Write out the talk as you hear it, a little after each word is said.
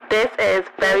This is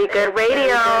Very Good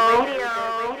Radio.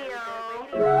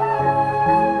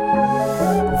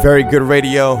 Very Good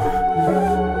Radio.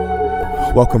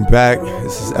 Welcome back.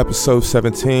 This is episode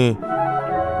 17. And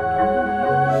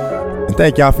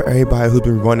thank y'all for everybody who's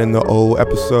been running the old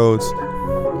episodes.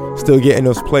 Still getting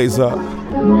those plays up.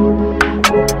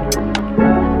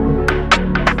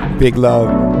 Big love.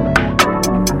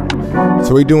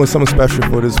 So we're doing something special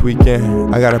for this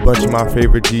weekend. I got a bunch of my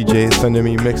favorite DJs sending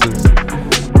me mixes.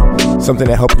 Something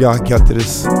to help y'all get through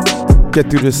this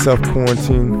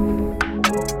self-quarantine.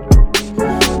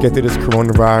 Get through this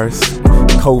coronavirus,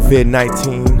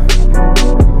 COVID-19.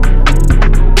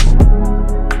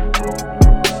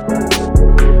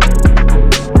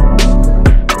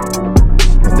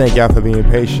 Thank y'all for being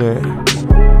patient.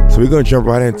 So we're gonna jump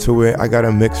right into it. I got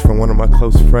a mix from one of my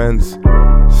close friends,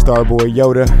 Starboy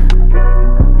Yoda,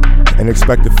 and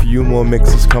expect a few more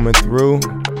mixes coming through.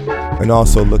 And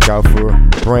also look out for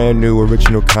brand new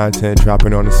original content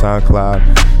dropping on the SoundCloud.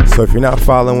 So if you're not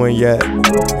following yet,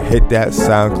 hit that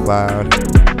SoundCloud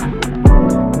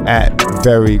at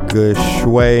Very Good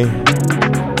Shway.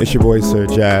 It's your boy Sir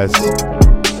Jazz.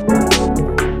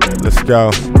 Let's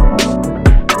go.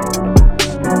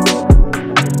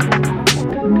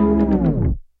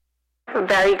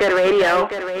 Very Good Radio.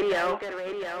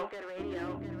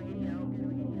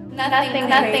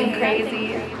 Nothing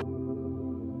crazy.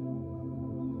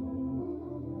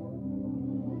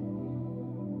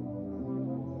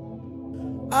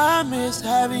 I miss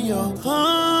having your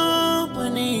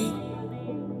company.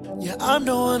 Yeah, I'm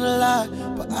doing a lot,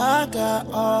 but I got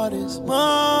all this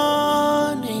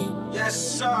money. Yes,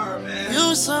 sir, man.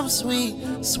 You some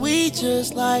sweet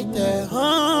just like that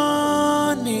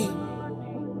honey.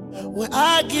 When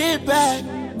I get back,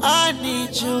 I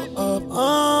need you up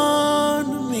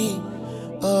under me,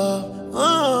 up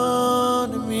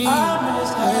under me. I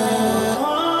miss having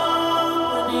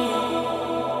company.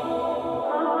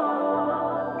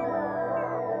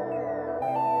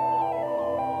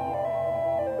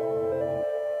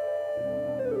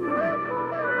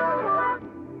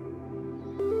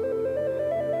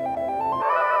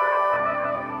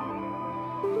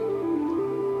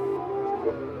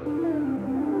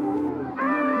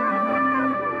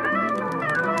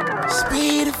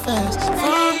 Speed it fast,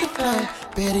 from the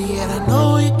back. Better yet, I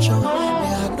know you drunk.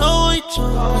 Yeah, I know you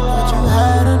drunk. I thought you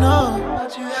had enough.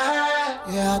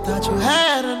 Yeah, I thought you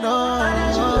had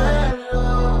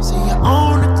enough. See you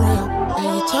on the ground, and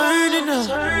you turning up.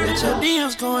 But your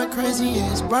DMs going crazy,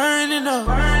 yeah, it's burning up.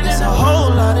 It's a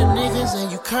whole lot of niggas, and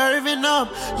you curving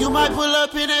up. You might pull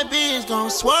up in that bitch,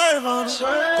 gon' swerve on it.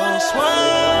 Gon'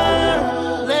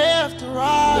 swerve left to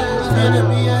right. It's gonna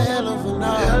be a hell of a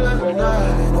night.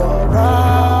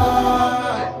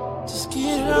 Alright, just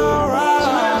get it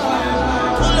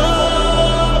alright. Pull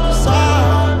up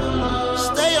beside,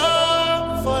 stay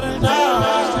up for the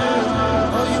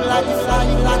night. Oh, you like it fly,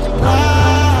 you like it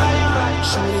fly.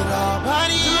 Shoot it all,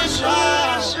 body and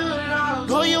shot.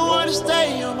 Know you wanna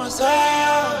stay on my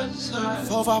side.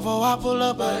 454, I pull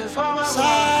up by the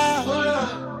side.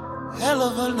 Hell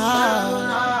of a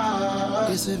night.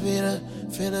 It's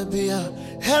finna be a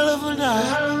hell of a night.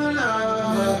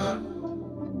 Yeah.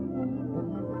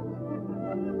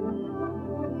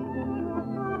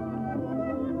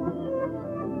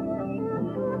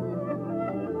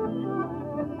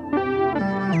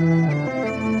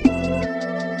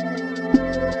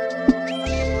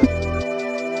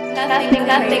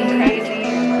 Nothing crazy.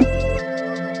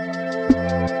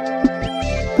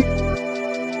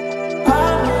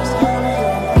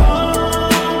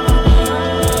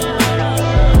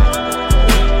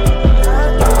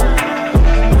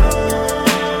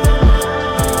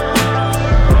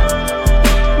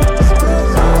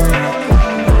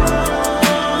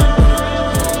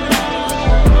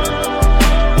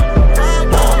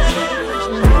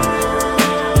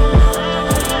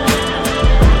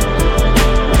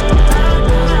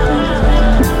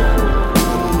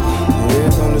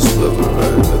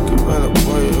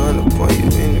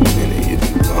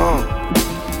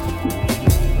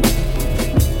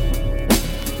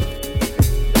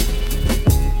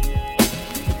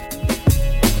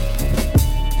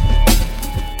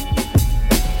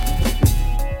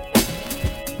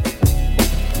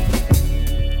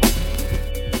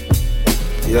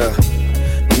 Yeah.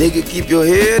 Nigga, keep your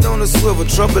head on the swivel.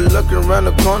 Trouble looking around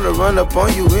the corner, run up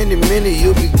on you any minute,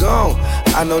 you'll be gone.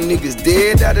 I know niggas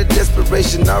dead out of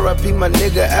desperation. R.I.P. my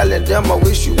nigga Allen, damn, I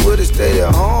wish you would've stayed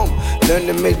at home. Learn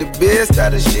to make the best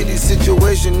out of shitty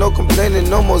situation. No complaining,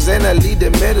 no more Zan, I leave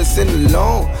that medicine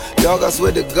alone. Dog, I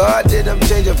swear to God that I'm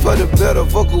changing for the better.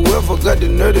 Fuck whoever got the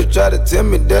nerve to try to tell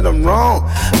me that I'm wrong.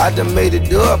 I done made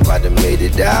it up, I done made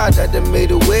it out, I done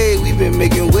made a way. We been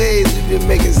making waves, we been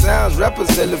making sounds. Rappers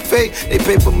selling fake, they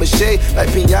paper mache like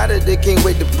pinata, they can't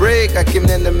wait to break. I came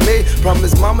in the May,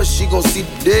 promise mama she gon' see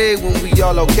the day when we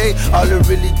all okay. All it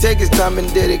really takes is time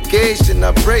and dedication.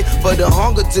 I pray for the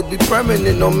hunger to be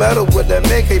permanent, no matter what I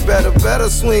make. Hey, better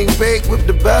swing bake, whip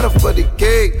the batter for the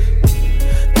cake.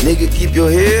 Nigga, keep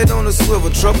your head on the swivel.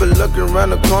 Trouble looking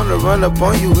around the corner, run up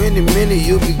on you any minute,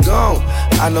 you'll be gone.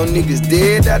 I know niggas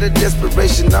dead out of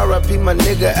desperation. R.I.P. my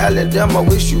nigga Allen, damn, I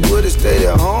wish you would've stayed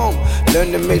at home.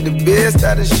 Learn to make the best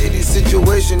out of shitty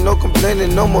situation. No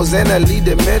complaining, no more Zan, I leave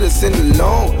that medicine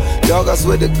alone. Dog, I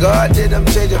swear to God that I'm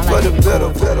changing for the better.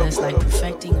 It's like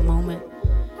perfecting a moment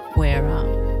where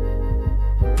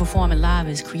performing live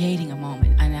is creating a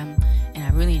moment, and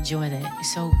I really enjoy that.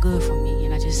 It's so good for me,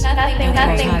 and I just nothing I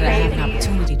have an crazy.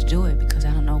 opportunity to do it because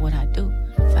I don't know what I'd do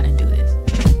if I didn't do this.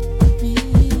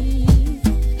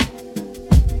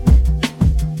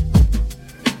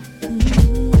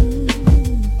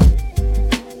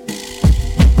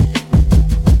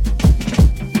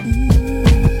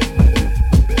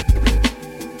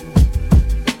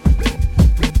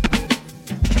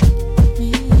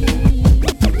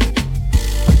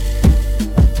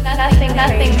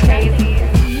 Nothing crazy.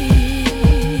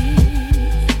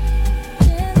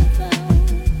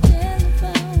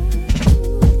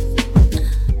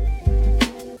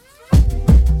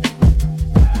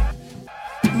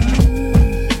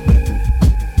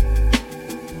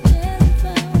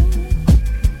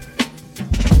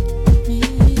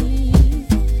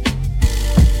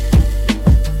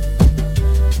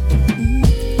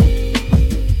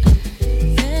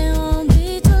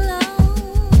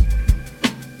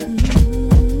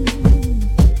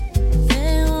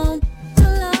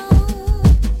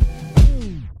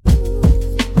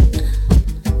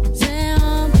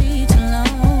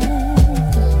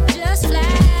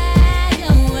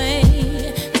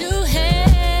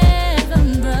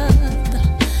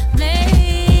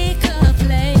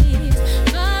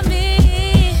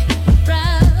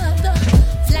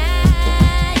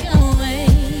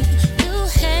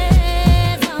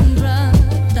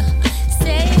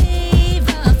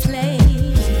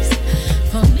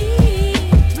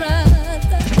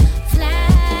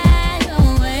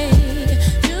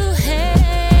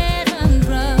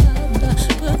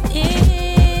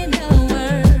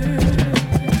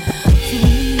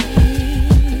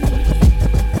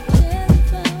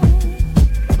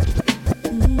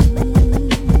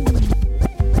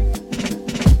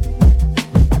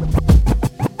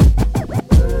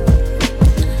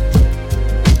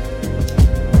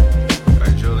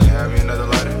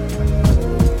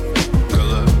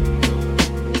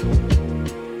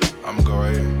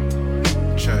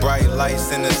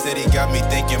 lights in the city got me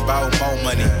thinking about more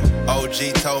money.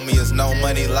 OG told me it's no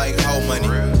money like hoe money.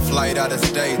 Flight out of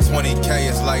state, 20K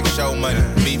is like show money.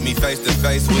 Meet me face to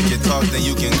face, we can talk, then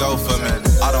you can go for me.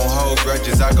 I don't hold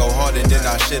grudges, I go hard and then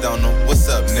I shit on them. What's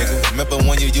up, nigga? Remember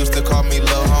when you used to call me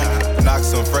lil' homie? Knock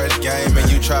some fresh game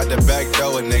and you tried to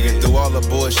backdoor a nigga. Through all the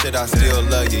bullshit, I still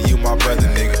love you, you my brother,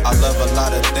 nigga. I love a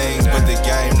lot of things, but the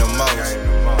game the most.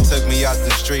 Took me out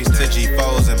the streets to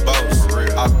G4s and boats.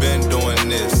 I've been doing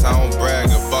this, I don't brag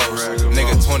or boast.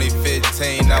 Nigga,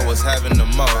 2015, I was having the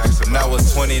most. Now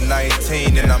it's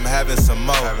 2019 and I'm having some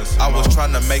more. I was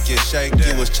trying to make it shake,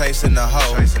 you was chasing the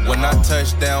hoe. When I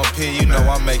touch down P, you know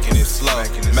I'm making it slow.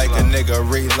 Make a nigga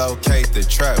relocate the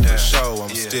trap for show, I'm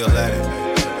still at it.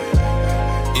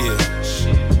 Yeah,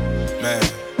 man,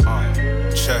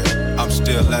 check, I'm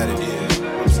still at it.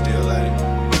 Yeah, I'm still at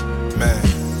it,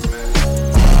 man.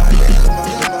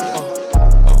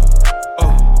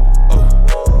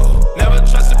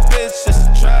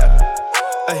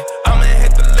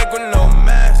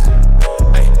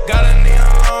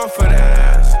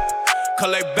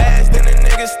 Collect bags, then the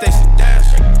niggas stay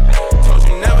dashing. Told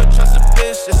you never trust a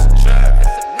bitch, it's a trap.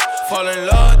 Fall in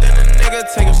love, then the nigga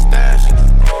take a stash.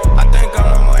 I think I'm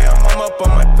on my I'm up on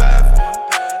my path.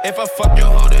 If I fuck your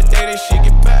hoe today, then she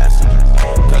get past me.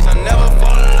 Cause I never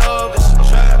fall in love, it's a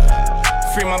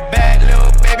trap. Free my back, little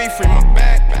baby, free my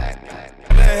back.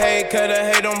 The hate, cause the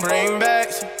hate don't bring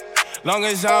backs. Long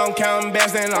as I'm counting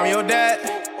bands, then I'm your dad.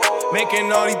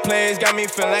 Making all these plays got me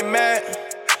feel like mad.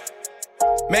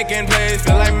 Making plays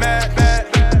feel like mad.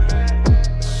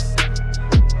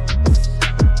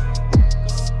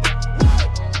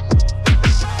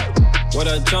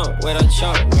 Where I jump,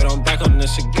 wait, I'm back on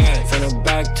this again. From the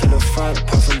back to the front,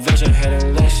 perfect vision,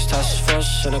 heading list. Task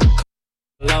force in a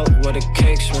out with the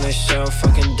kicks. When they say I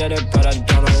fucking did it, but I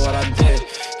don't know what I did.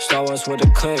 Star Wars with the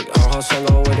click, I'm Han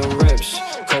Solo with the rips.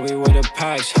 Kobe with the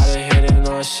packs, had it hit and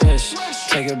no assist.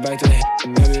 Take it back to the hit,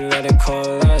 maybe let it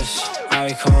coalesce.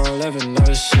 Icon living,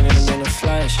 never seen it in the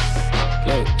flesh.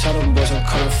 Look, tell them boys I'm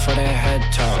coming for their head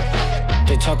top.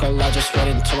 They talk a lot, just wait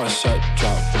until my set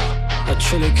drop. I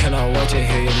truly cannot wait to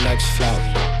hear your next flop.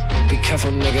 Be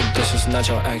careful, nigga, this is not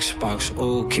your Xbox.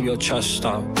 Ooh, keep your trust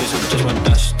up. This is just my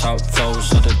desktop,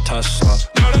 those are the Tesla.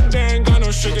 Now that they ain't got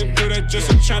no shit to do, they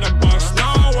just a chatterbox.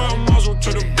 Now I wear a muzzle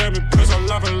to the baby, cause I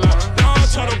laugh a lot. Now I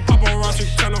tell the paparazzi,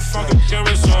 turn the fucking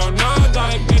cameras on. Now I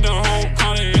gotta get the whole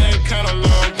Cartier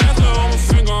catalog. That's on my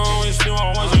finger, always knew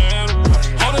I was an animal.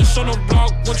 All this on the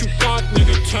block, what you got,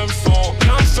 nigga, tenfold.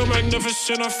 Now I feel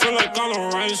magnificent, I feel like I'm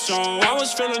a rain song. I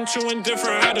was feeling too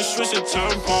indifferent, had to switch the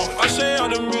tempo. I say all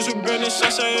the music business, I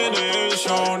say in the end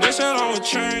zone. They said I would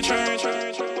change.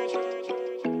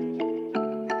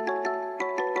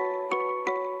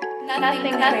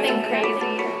 Nothing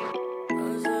crazy.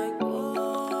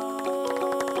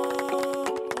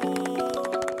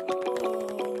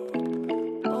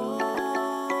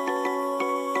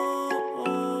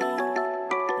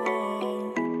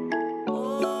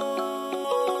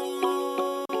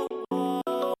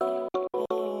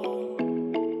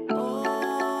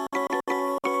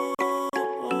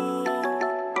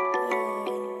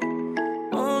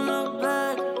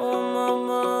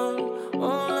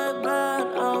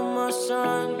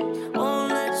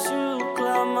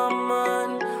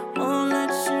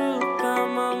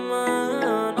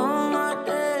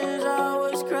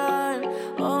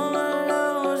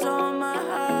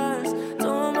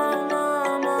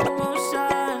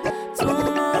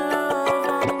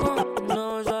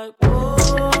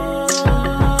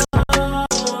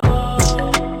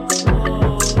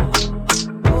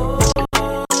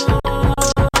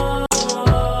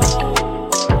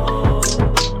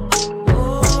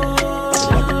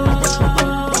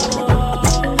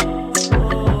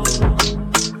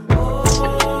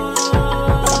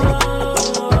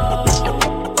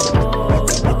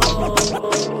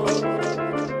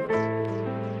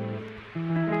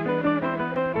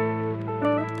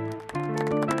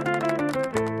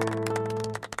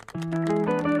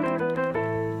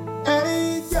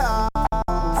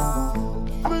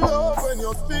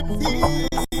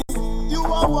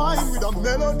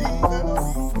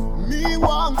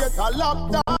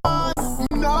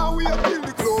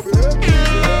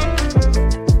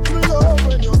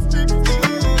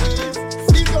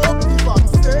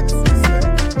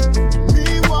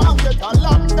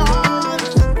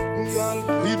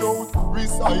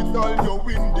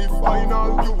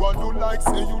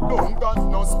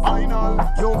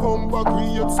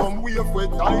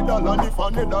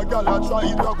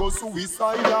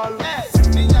 Suicidal. Hey,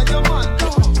 me and your man too.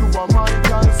 You are my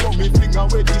girl, so me fling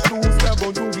away the shoes. We're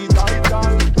gon' do it vital.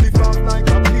 Live up like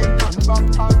a plane and back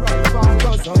arrival.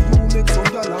 Cause you make some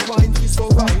girl a wine to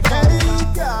survive. Hey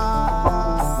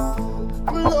girl,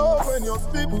 me love when you're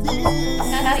 15.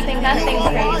 Nothing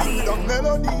crazy. The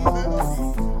melody.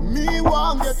 Me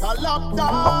want get a lap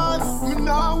dance. Me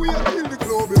now we are till the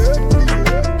club.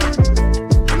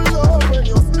 Me love when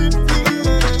you're 15.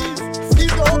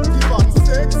 Seductive and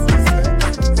sexy.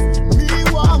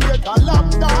 Get a lap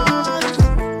dance.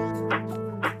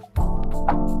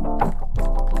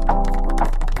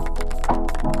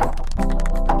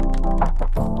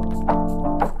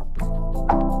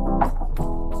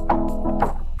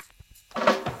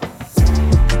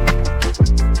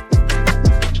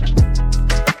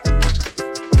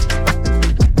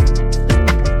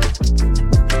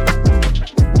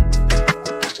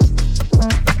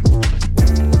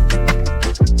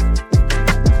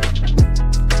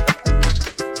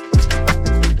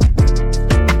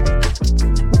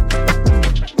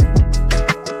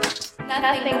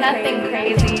 Nothing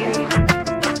crazy.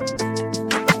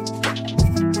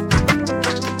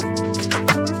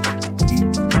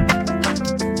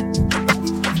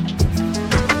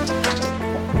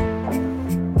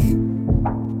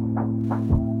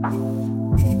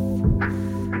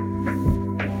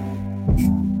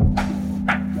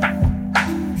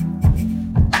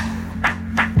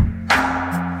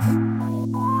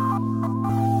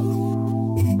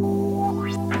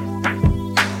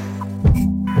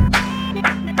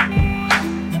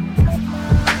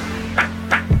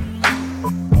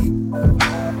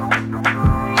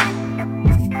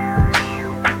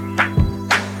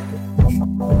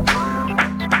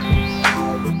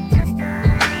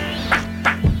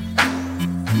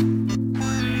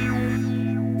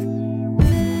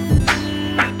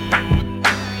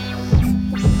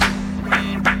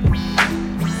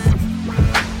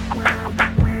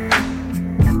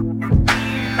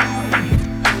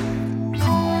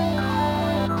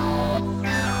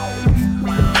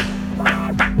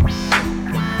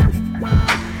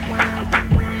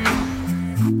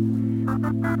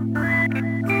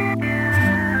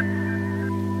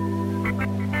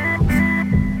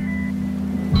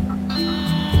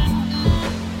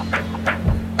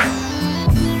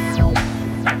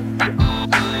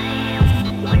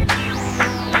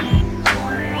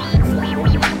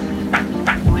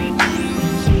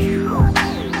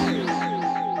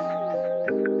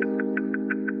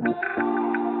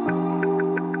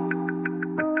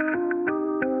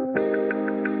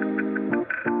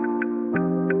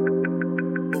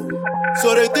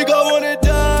 wanna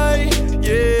die,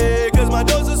 yeah, cause my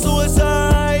dose is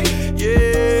suicide,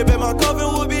 yeah, bet my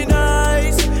coffin would be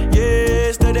nice,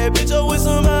 yeah, stir that bitch up with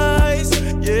some ice,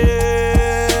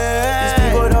 yeah. These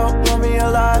people don't want me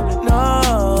alive,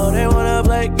 no, they wanna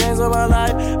play games of my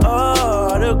life,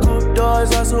 oh, the coupe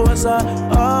doors are suicide,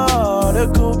 oh, the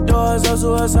coupe doors are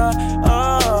suicide,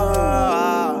 oh.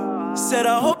 Said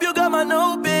I hope you got my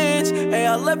no, bitch. Hey,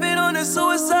 I left it on the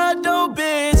suicide dope,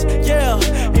 bitch. Yeah,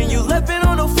 and you left it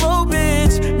on the floor,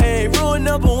 bitch. Hey, rule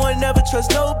number one, never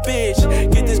trust no bitch.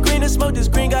 Get this green and smoke, this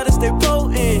green gotta stay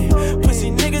potent.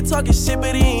 Pussy nigga talking shit,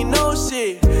 but he ain't no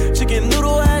shit. Chicken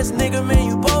noodle ass nigga, man,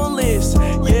 you boneless.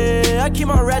 Yeah, I keep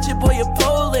my ratchet boy, you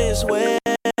Polish. Way.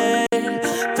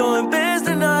 Throwing bands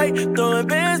tonight,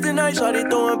 shawty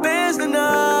throwing bands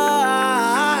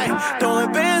tonight,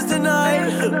 throwing bands tonight.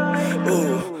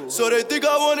 Ooh. So they think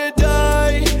I wanna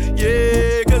die,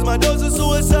 yeah, cause my dose is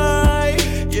suicide,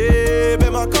 yeah,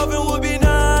 bet my coffin would be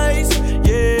nice,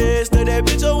 yeah, stir that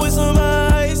bitch up with some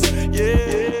ice, yeah.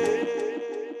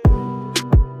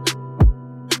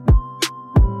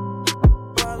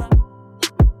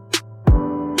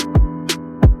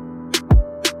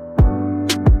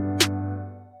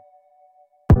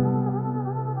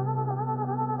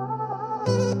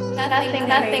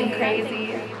 Nothing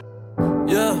crazy.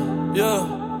 Yeah.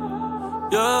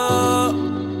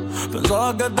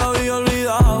 Pensaba que te había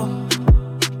olvidado,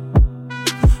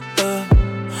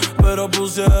 pero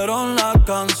pusieron la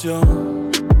canción,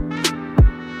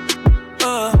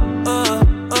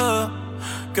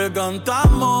 que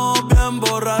cantamos bien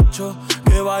borrachos,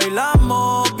 que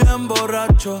bailamos bien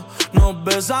borrachos, nos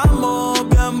besamos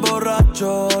bien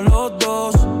borrachos los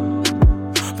dos.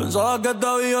 Pensaba que te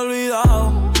había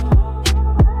olvidado,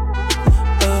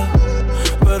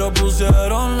 pero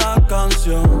pusieron la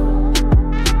canción,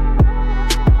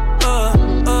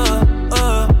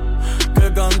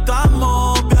 que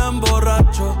cantamos bien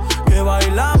borrachos, que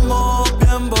bailamos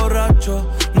bien borrachos,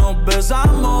 nos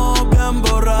besamos bien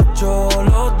borrachos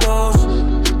los dos.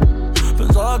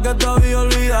 Pensaba que te había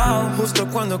olvidado, justo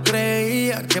cuando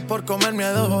creía que por comerme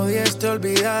a 2 o 10 te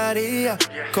olvidaría.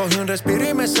 Cogí un respiro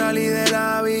y me salí de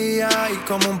la vía, y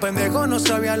como un pendejo no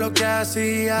sabía lo que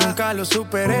hacía. Nunca lo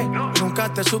superé,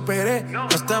 nunca te superé,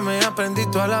 hasta me aprendí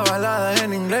toda la balada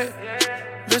en inglés.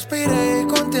 Respiré y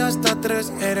conté hasta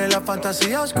 3, eres la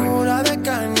fantasía oscura de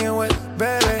Kanye West,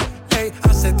 bebé. Hey,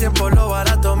 hace tiempo lo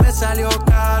barato me salió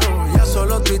caro, ya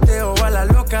solo tuiteo a la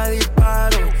loca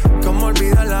disparo. Cómo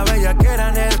olvidar la bella que era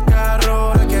en el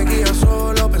carro, la que aquí yo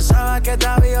solo pensaba que te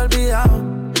había olvidado,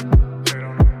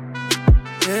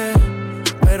 yeah,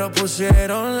 pero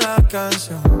pusieron la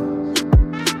canción,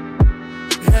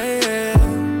 yeah.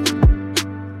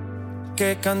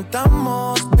 Que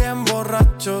cantamos bien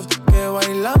borrachos, que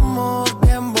bailamos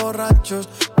bien borrachos,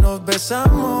 nos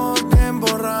besamos bien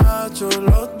borrachos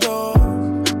los dos.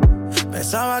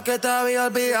 Pensaba que te había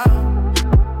olvidado,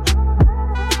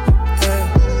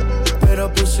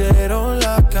 pero pusieron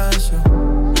la canción,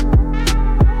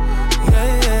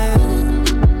 yeah.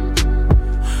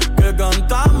 Que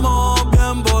cantamos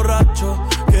bien borrachos,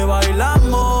 que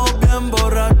bailamos bien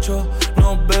borrachos,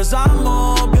 nos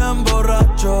besamos bien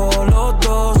borrachos los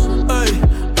dos. Ey,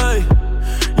 ey,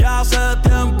 ya hace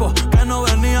tiempo que no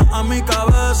venía a mi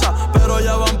cabeza, pero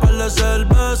ya van par de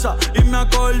cerveza y me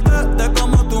acordé de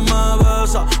cómo tú me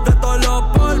besas, de todos los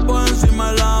polvos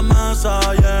encima de la mesa,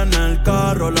 y en el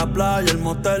carro, la playa, el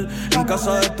motel, en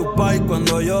casa de tu pai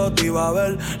cuando yo te iba a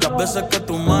ver, las veces que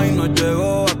tu mai nos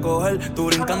llegó a coger, tú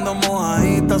brincando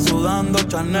mojadita, sudando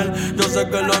Chanel. Yo sé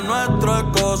que lo nuestro es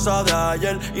cosa de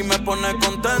ayer y me pone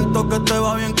contento que te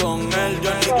va bien con él. Yo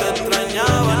ni te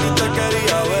extrañaba ni te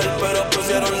quería ver, pero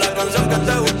pusieron la canción que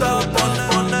te gustaba poner.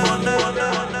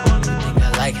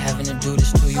 I like having to do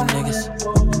this to you niggas.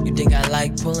 You think I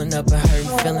like pulling up and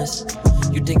hurting feelings?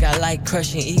 You think I like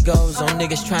crushing egos on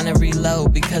niggas trying to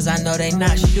reload because I know they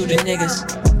not shooting niggas.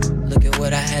 Look at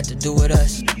what I had to do with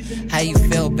us. How you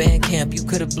felt band camp, you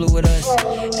could've blew with us.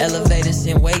 Elevators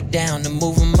and weight down to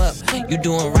move them up. You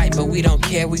doing right, but we don't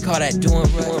care, we call that doing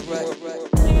right.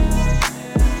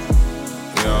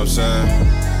 You know what I'm saying?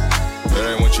 It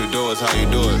ain't what you do, it's how you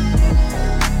do it.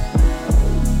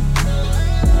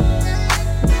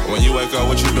 When you wake up,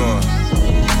 what you doing?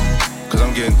 Cause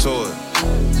I'm getting to it.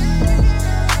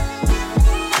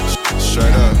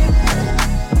 Straight up.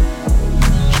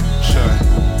 Sure.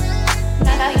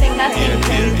 Nothing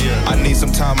crazy. I need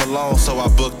some time alone, so I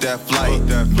booked that flight.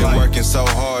 Been working so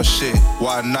hard, shit.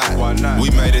 Why not? We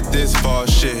made it this far,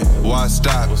 shit. Why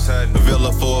stop? A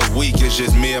villa for a week, it's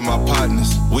just me and my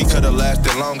partners. We could've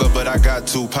lasted longer, but I got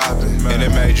too poppin'. And it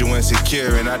made you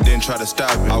insecure, and I didn't try to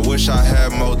stop it. I wish I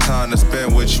had more time to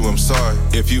spend with you, I'm sorry.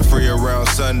 If you free around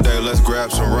Sunday, let's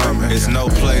grab some ramen. It's no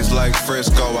place like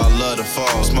Frisco, I love the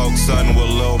fall. Smoke something with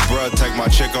Lil' Bruh, take my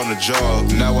chick on the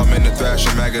jog. Now I'm in the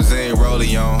Thrasher magazine,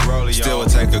 rolling on. Still would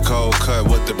take a cold cut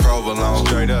with the provolone.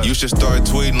 You should start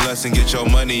tweeting less and get your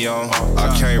money on.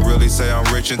 I can't really say I'm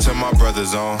rich until my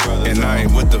brother's on. And I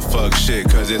ain't with the fuck shit,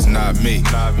 cause it's not me.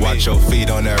 Watch your feet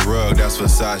on that rug, that's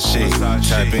Versace.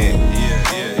 Tap in.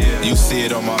 You see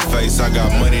it on my face, I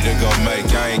got money to go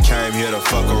make. I ain't came here to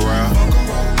fuck around.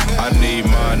 I need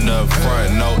mine up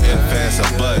front, no ifs, ands, or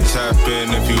buts. Tap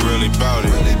in if you really bout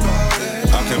it.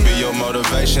 I can be your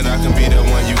motivation, I can be the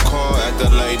one you call at the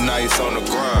late nights on the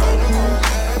grind.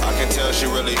 I can tell she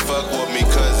really fuck with me,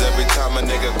 cause every time a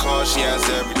nigga calls, she answers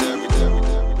every day.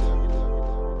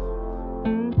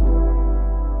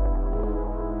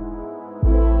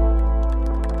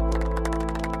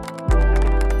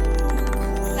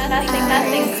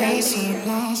 Nothing crazy.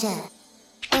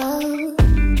 Oh,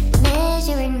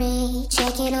 measuring me,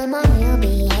 checking on my new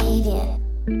behavior.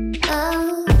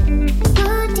 Oh,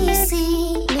 what do you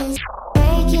see? Miss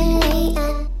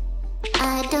regulating.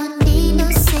 I don't need no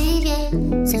savior,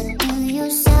 so do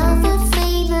yourself a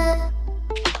favor.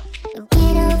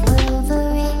 Get over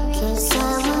it, cause I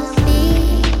won't be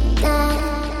that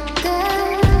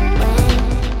girl. When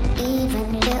even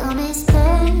little Miss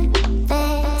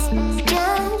Perfect's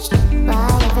judged by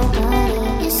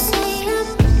everybody. You say I'm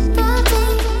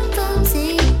faulty.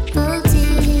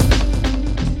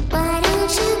 Why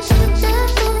don't you get the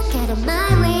fuck out of my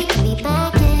way? Give me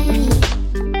back in.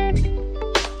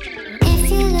 If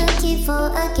you're looking for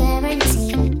a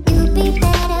guarantee, you'd be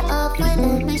better off with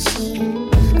a machine.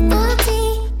 Faulty.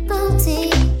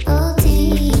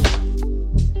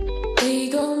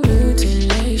 Ego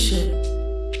mutilation.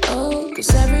 Oh,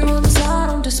 cause everyone's out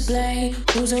on display.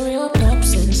 Who's a real pop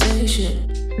sensation?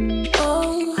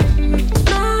 Oh,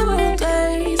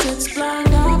 nowadays it's blind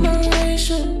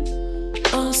admiration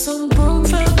on some broke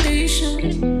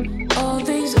foundation. All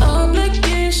these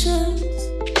obligations.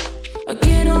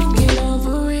 Get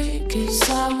over it, cause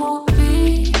I won't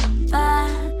be that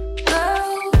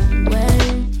girl.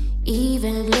 When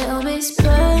even little Miss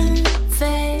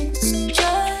Perfect's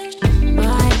judged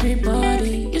by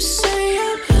everybody. You say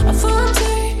I'm a faulty.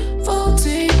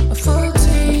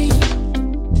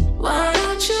 Why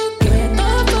don't you get the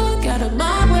fuck out of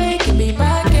my way? Give me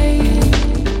back in.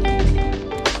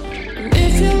 And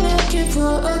if you're looking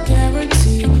for a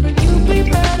guarantee, you'll be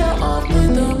better off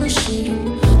with a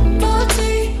machine.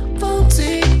 Faulty.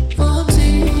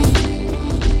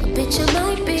 A bitch I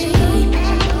might be.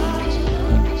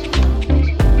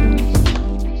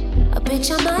 A bitch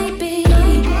I might be.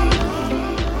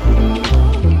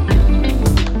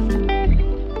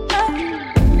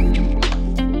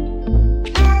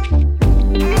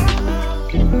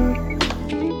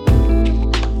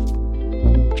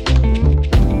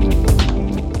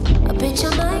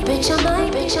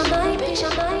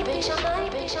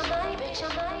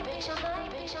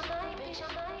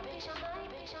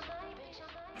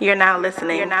 You're now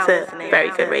listening to Very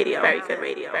Good Radio. Very Good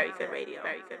Radio. Very Good Radio. Very Good Radio.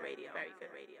 Very Good Radio. Very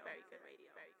Good Radio.